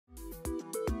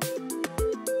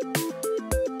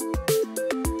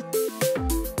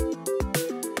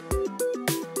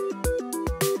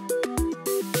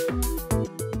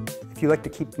If you like to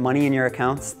keep money in your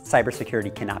accounts,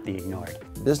 cybersecurity cannot be ignored.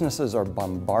 Businesses are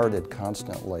bombarded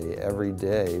constantly every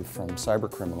day from cyber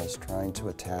criminals trying to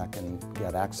attack and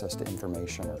get access to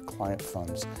information or client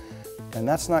funds. And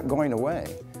that's not going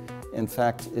away. In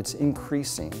fact, it's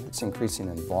increasing. It's increasing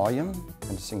in volume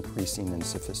and it's increasing in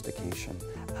sophistication.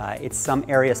 It's some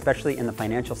area, especially in the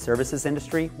financial services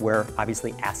industry, where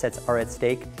obviously assets are at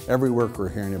stake. Every week we're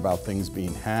hearing about things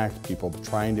being hacked, people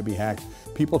trying to be hacked,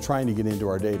 people trying to get into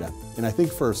our data. And I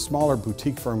think for smaller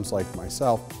boutique firms like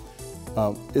myself,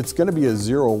 it's going to be a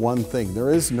 0-1 thing. There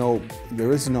is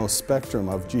no spectrum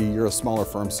of, gee, you're a smaller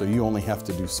firm, so you only have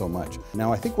to do so much.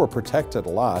 Now, I think we're protected a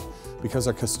lot because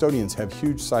our custodians have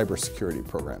huge cybersecurity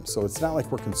programs. So it's not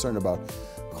like we're concerned about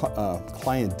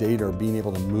client data or being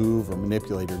able to move or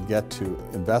manipulate or get to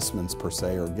investments per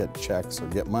se, or get checks or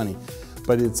get money.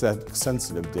 But it's that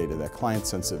sensitive data, that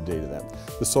client-sensitive data,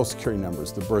 the social security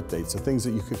numbers, the birth dates, the things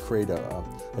that you could create a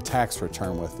tax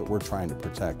return with that we're trying to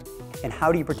protect. And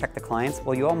how do you protect the clients?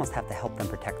 Well, you almost have to help them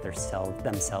protect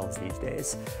themselves these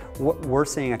days. What we're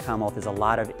seeing at Commonwealth is a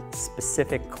lot of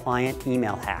specific client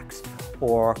email hacks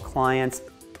or clients'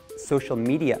 social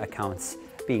media accounts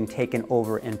being taken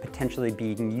over and potentially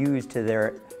being used to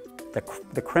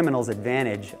the criminal's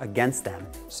advantage against them.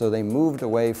 So they moved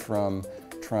away from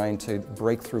trying to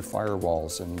break through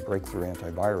firewalls and break through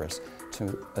antivirus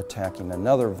to attacking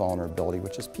another vulnerability,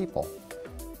 which is people.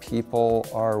 People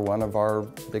are one of our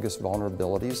biggest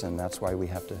vulnerabilities, and that's why we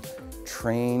have to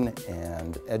train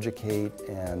and educate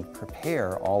and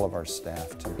prepare all of our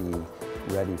staff to be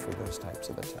ready for those types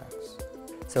of attacks.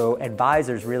 So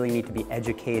advisors really need to be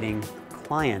educating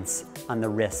clients on the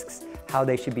risks, how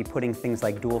they should be putting things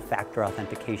like dual-factor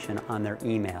authentication on their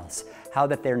emails, how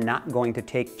that they're not going to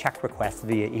take check requests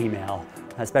via email,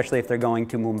 especially if they're going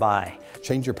to Mumbai.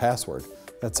 Change your password.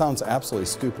 That sounds absolutely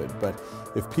stupid, but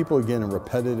if people get in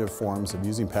repetitive forms of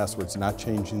using passwords, not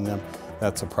changing them,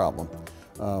 that's a problem.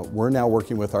 We're now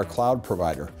working with our cloud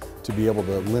provider to be able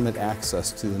to limit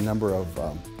access to the number of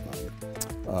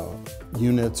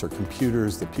units or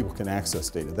computers that people can access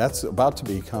data. That's about to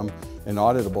become an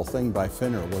auditable thing by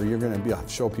FINRA, where you're going to be able to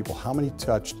show people how many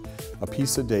touched a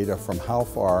piece of data from how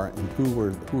far and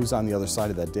who's on the other side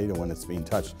of that data when it's being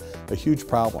touched. A huge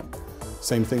problem.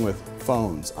 Same thing with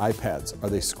phones, iPads. Are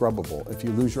they scrubbable? If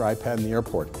you lose your iPad in the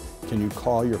airport, can you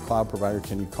call your cloud provider?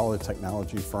 Can you call a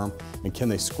technology firm? And can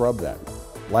they scrub that?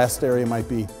 Last area might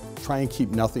be try and keep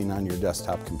nothing on your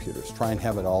desktop computers. Try and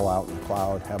have it all out in the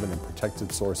cloud, have it in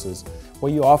protected sources.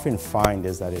 What you often find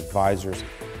is that advisors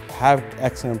have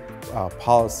excellent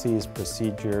policies,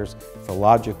 procedures for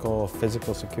logical,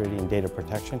 physical security and data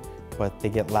protection, but they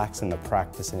get lax in the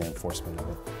practice and enforcement of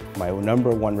it. My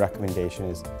 #1 recommendation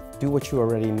is do what you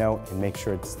already know and make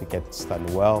sure it gets done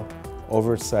well,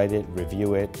 oversight it,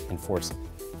 review it, enforce it.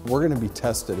 We're going to be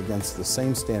tested against the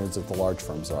same standards that the large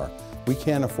firms are. We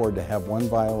can't afford to have one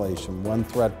violation, one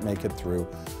threat make it through,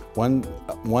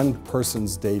 one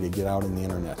person's data get out in the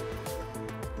internet.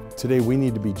 Today we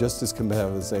need to be just as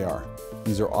competitive as they are.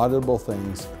 These are auditable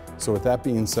things, so with that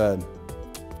being said,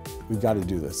 we've got to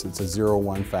do this. It's a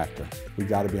 0-1 factor. We've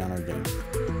got to be on our game.